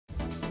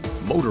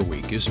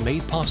MotorWeek is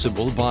made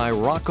possible by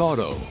Rock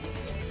Auto,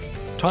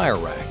 Tire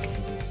Rack,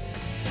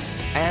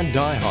 and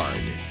Die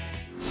Hard.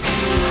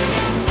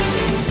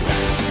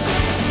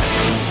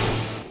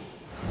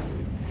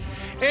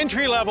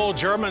 Entry-level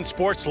German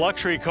sports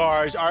luxury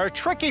cars are a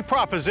tricky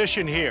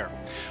proposition here.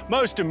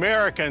 Most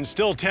Americans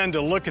still tend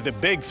to look at the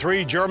big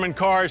three German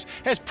cars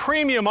as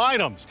premium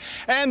items,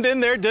 and then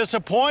they're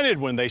disappointed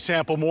when they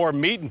sample more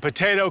meat and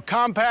potato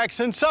compacts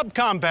and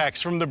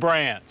subcompacts from the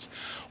brands.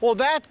 Well,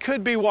 that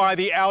could be why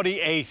the Audi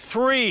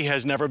A3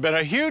 has never been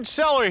a huge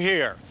seller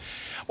here.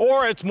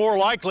 Or it's more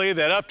likely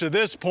that up to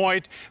this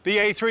point, the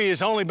A3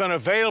 has only been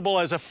available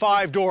as a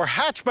 5-door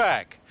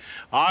hatchback.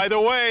 Either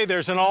way,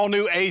 there's an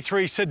all-new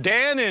A3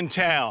 sedan in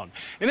town,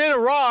 and it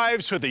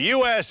arrives with the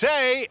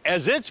USA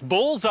as its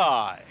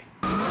bullseye.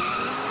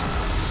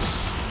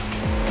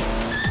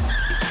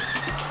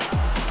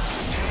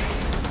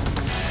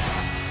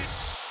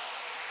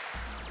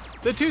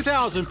 The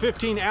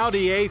 2015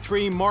 Audi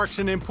A3 marks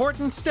an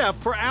important step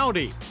for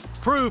Audi.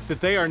 Proof that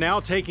they are now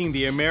taking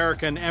the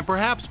American and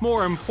perhaps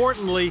more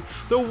importantly,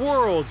 the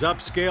world's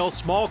upscale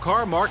small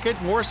car market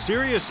more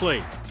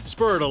seriously,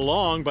 spurred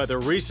along by the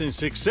recent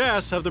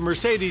success of the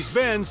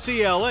Mercedes-Benz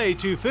CLA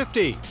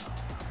 250.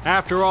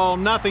 After all,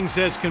 nothing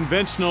says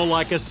conventional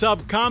like a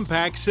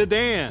subcompact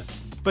sedan.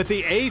 But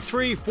the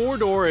A3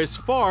 4-door is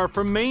far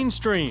from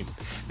mainstream.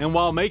 And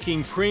while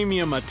making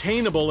premium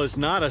attainable is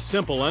not a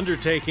simple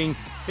undertaking,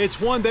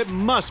 it's one that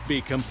must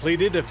be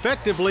completed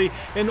effectively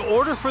in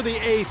order for the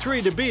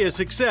A3 to be a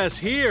success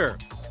here.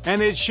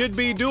 And it should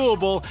be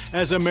doable,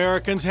 as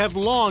Americans have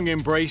long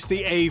embraced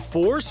the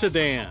A4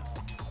 sedan.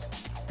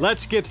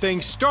 Let's get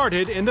things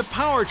started in the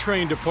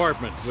powertrain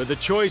department with a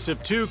choice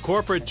of two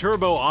corporate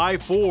turbo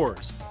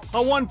i4s.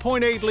 A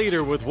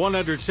 1.8-liter with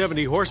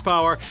 170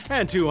 horsepower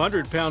and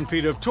 200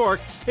 pound-feet of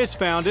torque is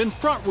found in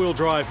front-wheel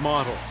drive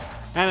models.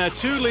 And a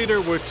 2-liter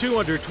with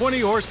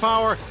 220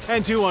 horsepower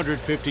and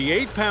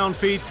 258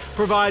 pound-feet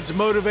provides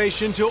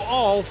motivation to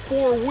all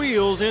four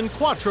wheels in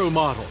Quattro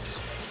models.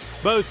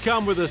 Both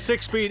come with a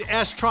 6-speed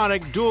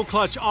S-Tronic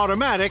dual-clutch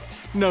automatic.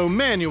 No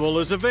manual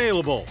is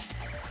available.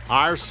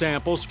 Our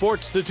sample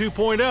sports the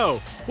 2.0,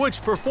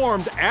 which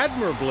performed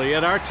admirably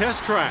at our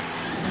test track.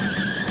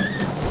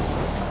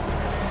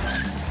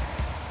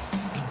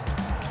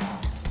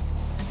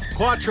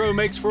 Quattro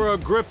makes for a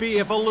grippy,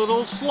 if a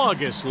little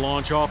sluggish,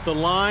 launch off the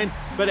line,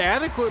 but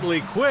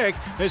adequately quick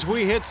as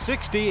we hit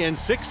 60 in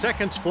 6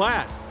 seconds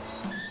flat.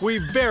 We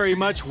very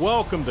much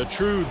welcome the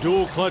true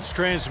dual-clutch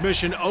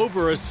transmission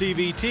over a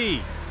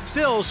CVT.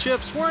 Still,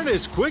 shifts weren't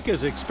as quick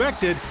as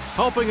expected,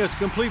 helping us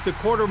complete the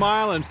quarter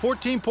mile in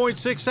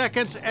 14.6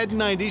 seconds at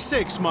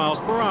 96 miles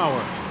per hour.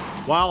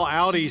 While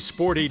Audi's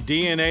sporty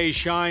DNA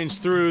shines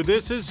through,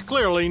 this is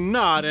clearly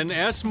not an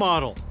S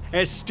model,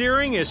 as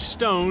steering is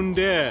stone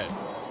dead.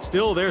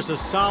 Still, there's a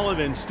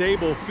solid and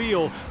stable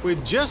feel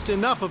with just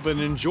enough of an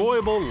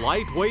enjoyable,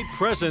 lightweight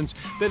presence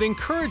that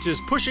encourages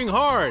pushing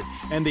hard,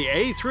 and the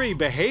A3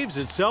 behaves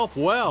itself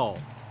well.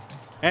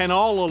 An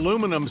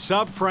all-aluminum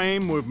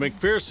subframe with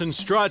McPherson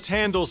struts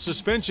handles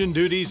suspension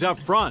duties up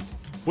front,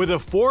 with a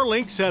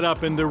 4-link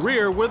setup in the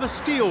rear with a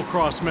steel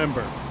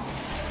crossmember.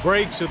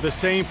 Brakes are the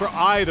same for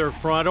either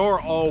front or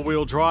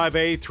all-wheel drive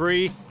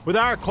A3, with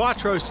our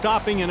Quattro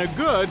stopping in a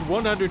good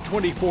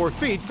 124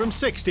 feet from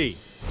 60.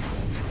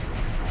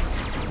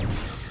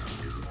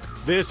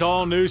 This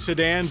all-new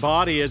sedan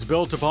body is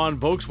built upon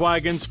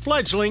Volkswagen's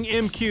fledgling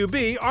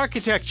MQB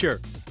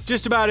architecture.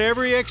 Just about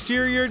every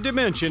exterior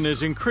dimension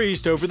is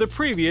increased over the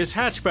previous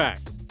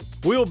hatchback.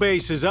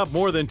 Wheelbase is up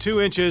more than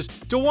 2 inches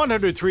to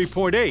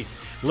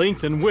 103.8.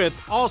 Length and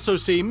width also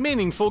see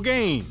meaningful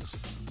gains.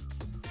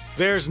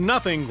 There's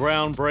nothing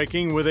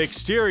groundbreaking with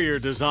exterior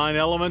design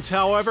elements,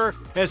 however,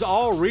 as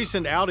all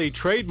recent Audi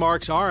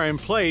trademarks are in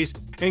place,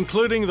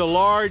 including the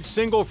large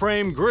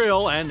single-frame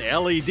grille and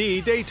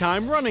LED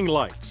daytime running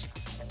lights.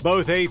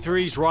 Both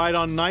A3s ride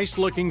on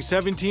nice-looking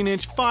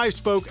 17-inch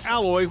 5-spoke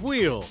alloy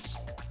wheels.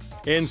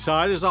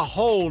 Inside is a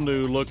whole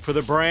new look for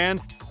the brand.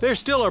 There's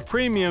still a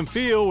premium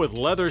feel with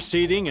leather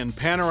seating and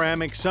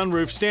panoramic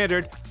sunroof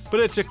standard,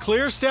 but it's a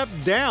clear step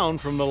down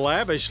from the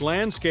lavish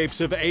landscapes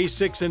of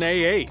A6 and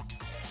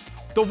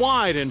A8. The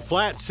wide and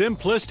flat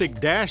simplistic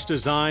dash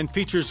design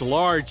features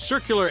large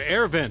circular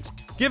air vents,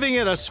 giving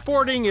it a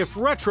sporting if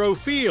retro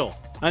feel,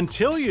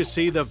 until you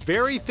see the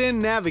very thin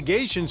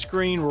navigation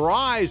screen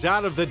rise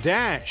out of the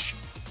dash.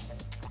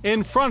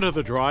 In front of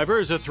the driver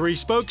is a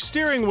 3-spoke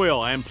steering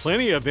wheel and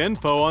plenty of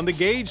info on the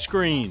gauge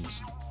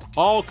screens.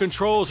 All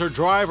controls are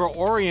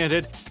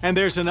driver-oriented, and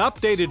there's an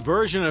updated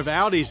version of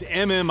Audi's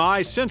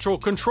MMI Central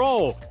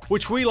Control,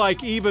 which we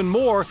like even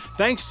more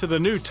thanks to the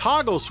new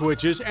toggle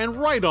switches and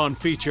ride-on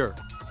feature.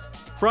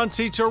 Front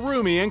seats are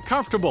roomy and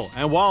comfortable,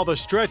 and while the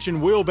stretch in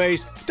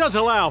wheelbase does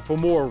allow for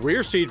more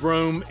rear seat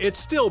room, it's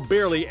still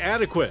barely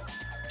adequate.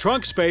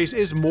 Trunk space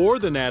is more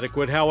than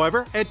adequate,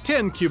 however, at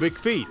 10 cubic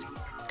feet.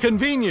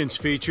 Convenience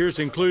features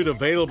include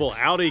available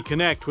Audi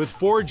Connect with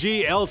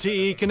 4G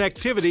LTE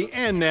connectivity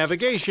and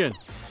navigation.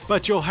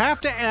 But you'll have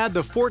to add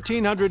the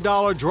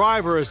 $1,400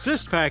 driver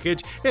assist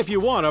package if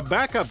you want a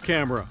backup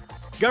camera.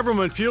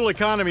 Government fuel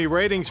economy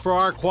ratings for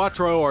our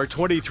Quattro are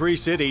 23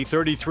 city,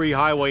 33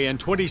 highway, and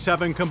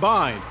 27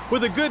 combined,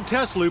 with a good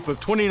test loop of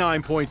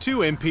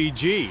 29.2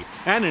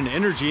 mpg and an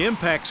energy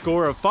impact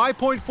score of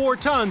 5.4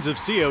 tons of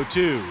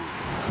CO2.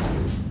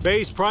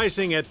 Base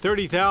pricing at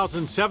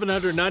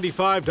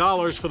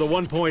 $30,795 for the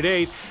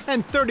 1.8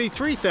 and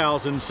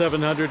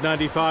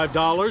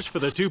 $33,795 for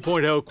the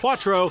 2.0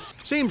 Quattro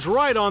seems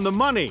right on the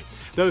money,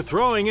 though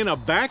throwing in a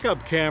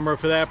backup camera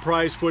for that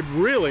price would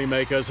really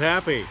make us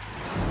happy.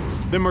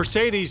 The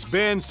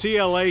Mercedes-Benz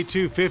CLA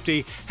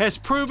 250 has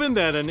proven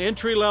that an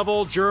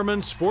entry-level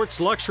German sports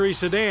luxury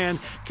sedan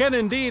can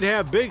indeed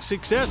have big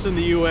success in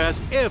the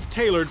U.S. if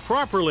tailored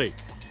properly.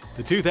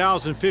 The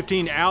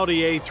 2015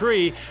 Audi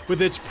A3,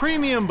 with its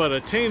premium but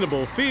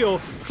attainable feel,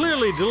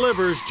 clearly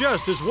delivers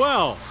just as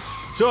well.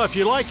 So if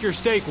you like your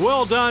steak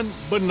well done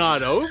but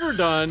not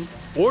overdone,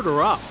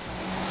 order up.